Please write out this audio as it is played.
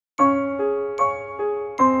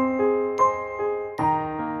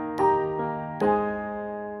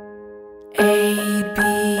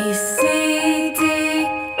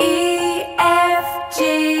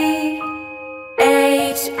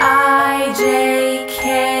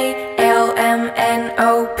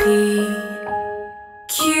P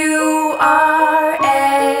Q R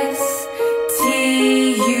S T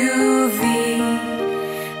U V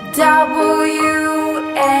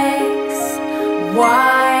W X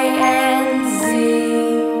Y and Z.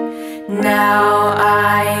 Now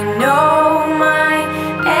I know my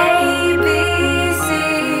ABC.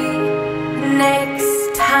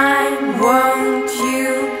 Next time, won't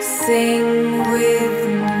you sing with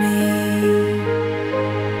me?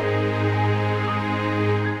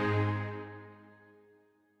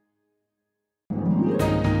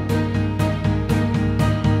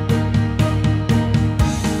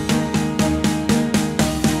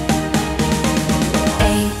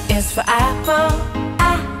 For apple,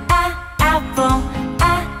 apple,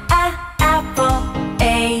 apple,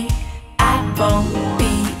 A, apple. B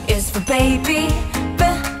is for baby,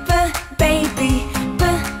 baby,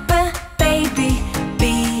 baby, B,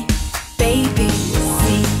 baby. C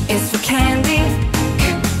is for candy,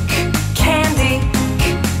 candy,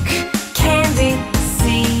 candy, C,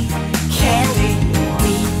 candy. D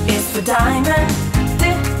is for diamond,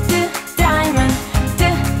 diamond,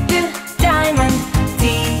 diamond, D,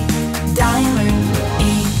 diamond. E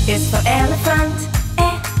is for elephant,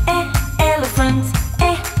 elephant,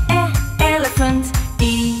 elephant,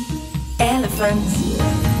 E, elephant.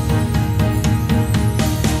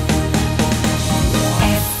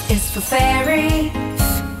 F is for fairy,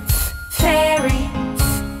 fairy,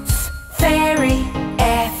 fairy,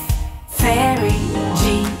 F, fairy.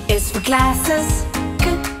 G is for glasses,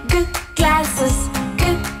 glasses,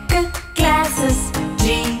 glasses, G,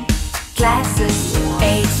 glasses.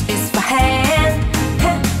 H is for hand,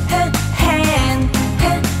 hand,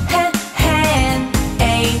 hand,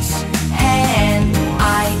 H, hand.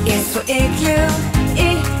 I is for igloo,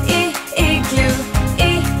 igloo,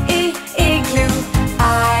 igloo,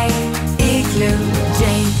 I, igloo. J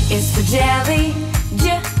is for jelly,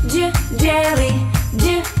 jelly,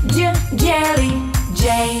 jelly, J,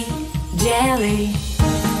 jelly.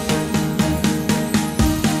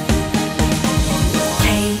 K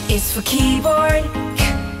is for keyboard,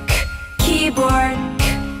 keyboard,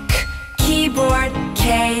 keyboard,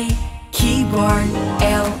 K, keyboard.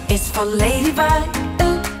 L is for ladybug,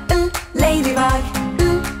 ladybug,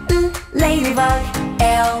 ladybug,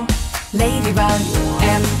 L, ladybug.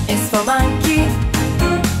 M is for monkey,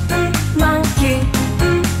 monkey,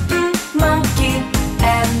 monkey,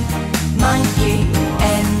 M, monkey.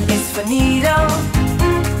 N is for needle,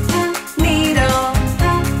 needle,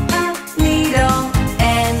 needle,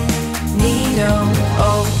 N, needle.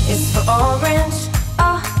 O is for orange,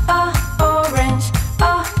 orange,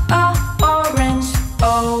 orange, O,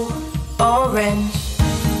 orange.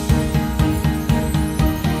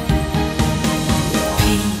 P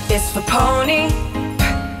is for pony,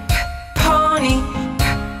 pony,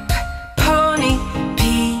 pony, P,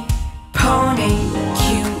 pony. Q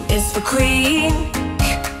is for queen,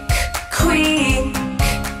 queen,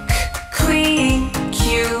 queen,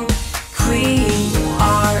 Q, queen.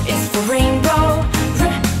 R is for rainbow,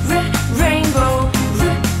 rainbow,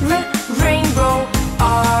 rainbow,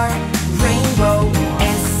 R, rainbow.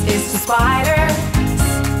 S is for spider,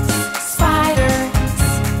 spider,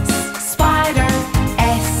 spider,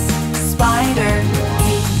 S, spider. T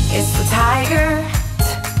is for tiger,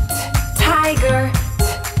 tiger,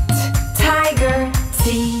 tiger, T,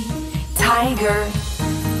 tiger.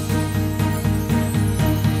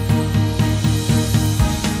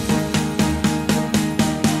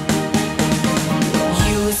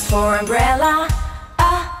 U is for umbrella,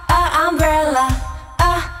 umbrella,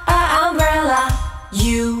 umbrella,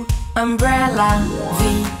 U, umbrella. V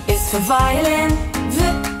is for violin,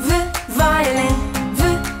 violin,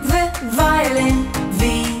 violin, V,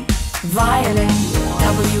 violin.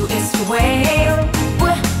 W is for whale,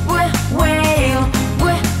 whale,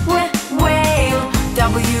 whale,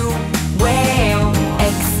 W, whale.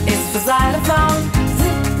 X is for xylophone,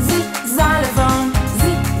 xylophone,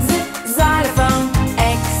 xylophone,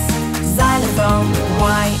 X, xylophone.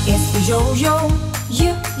 Y is for yo-yo,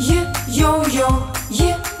 yo-yo,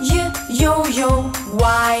 yo-yo,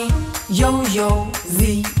 Y, yo-yo.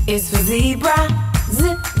 Z is for zebra,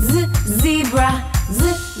 zebra,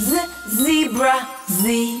 zebra,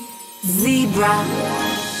 Z, zebra.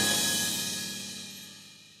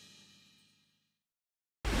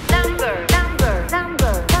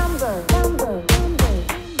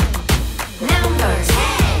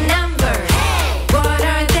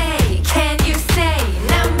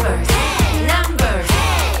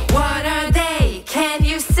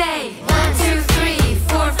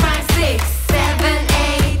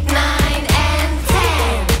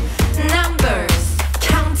 Numbers,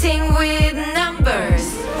 counting with numbers.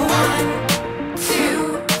 1,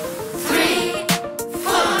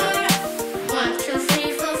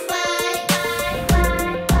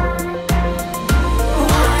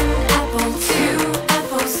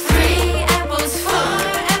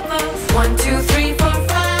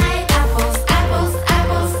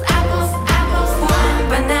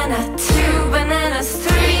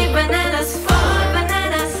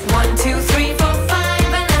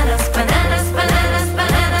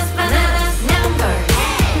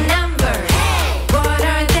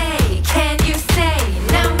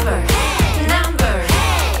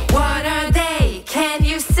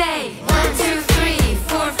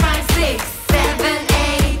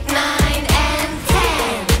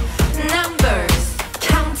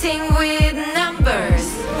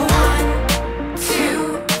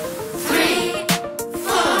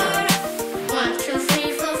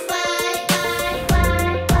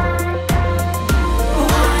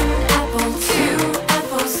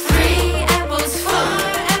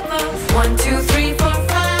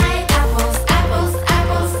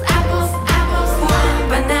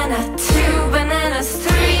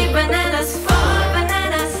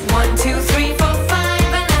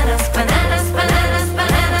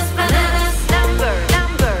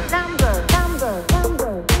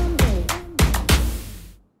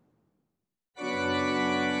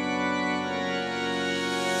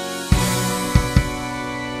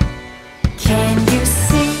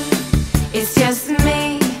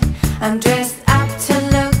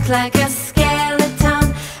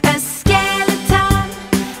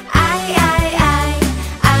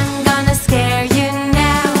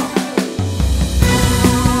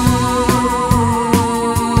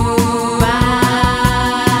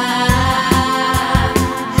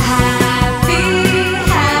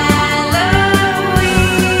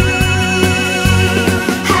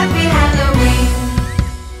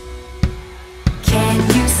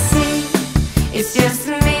 It's just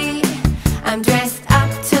me. I'm dressed up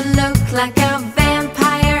to look like a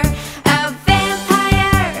vampire. A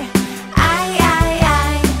vampire.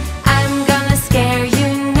 I'm gonna scare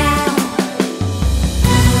you now.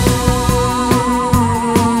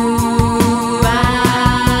 Ooh,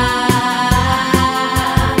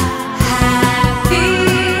 happy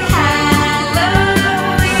Halloween.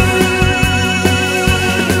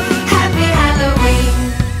 Happy Halloween.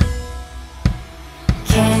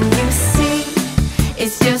 Can you see?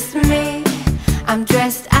 It's just me. I'm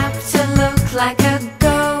dressed up to look like a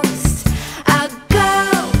ghost. A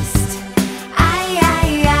ghost.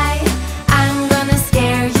 I'm gonna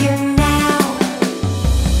scare you now.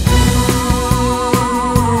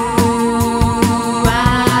 Ooh,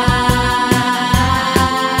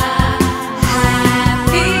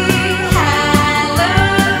 happy Halloween.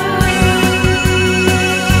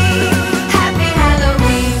 Happy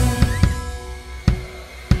Halloween.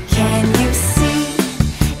 Can you see?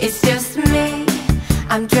 It's just me.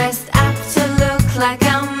 I'm dressed up to look like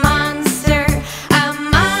a monster. A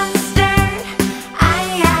monster.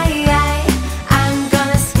 I'm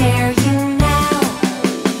gonna scare you now.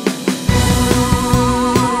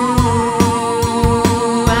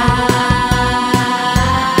 Ooh,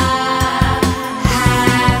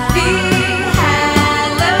 happy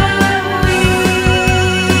Halloween.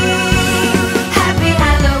 Happy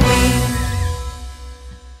Halloween.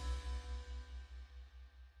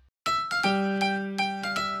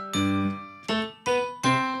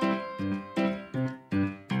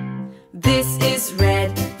 This is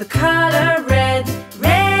red, the color red,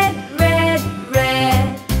 red, red,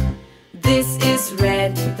 red. This is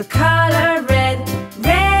red, the color red,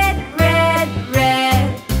 red, red,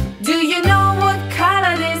 red. Do you know what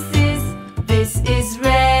color this is? This is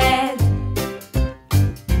red.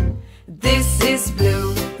 This is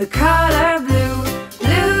blue, the color blue,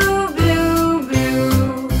 blue, blue,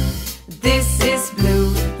 blue. This is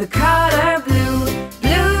blue, the color blue,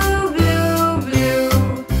 blue, blue, blue.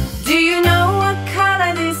 Do you know what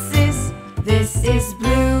color this is? This is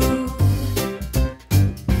blue.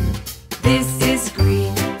 This is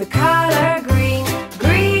green, the color green,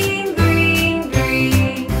 green, green,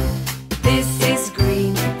 green. This is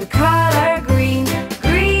green, the color green,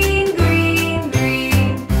 green, green,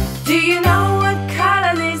 green. Do you know what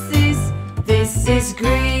color this is? This is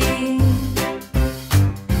green.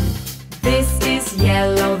 This is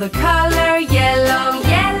yellow, the color yellow,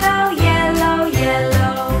 yellow, yellow,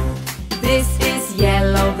 yellow. This is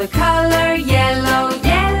yellow, the color yellow,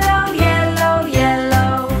 yellow, yellow,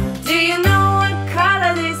 yellow. Do you know what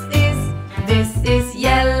color this is? This is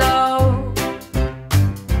yellow.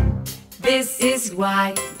 This is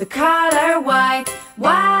white, the color white,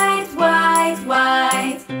 white, white,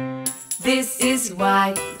 white. This is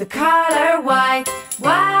white, the color white,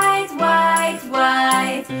 white, white,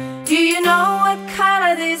 white. Do you know what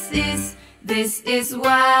color this is? This is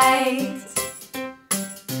white.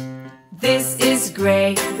 This is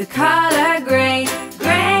gray, the color gray,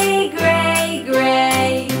 gray, gray,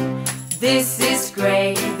 gray. This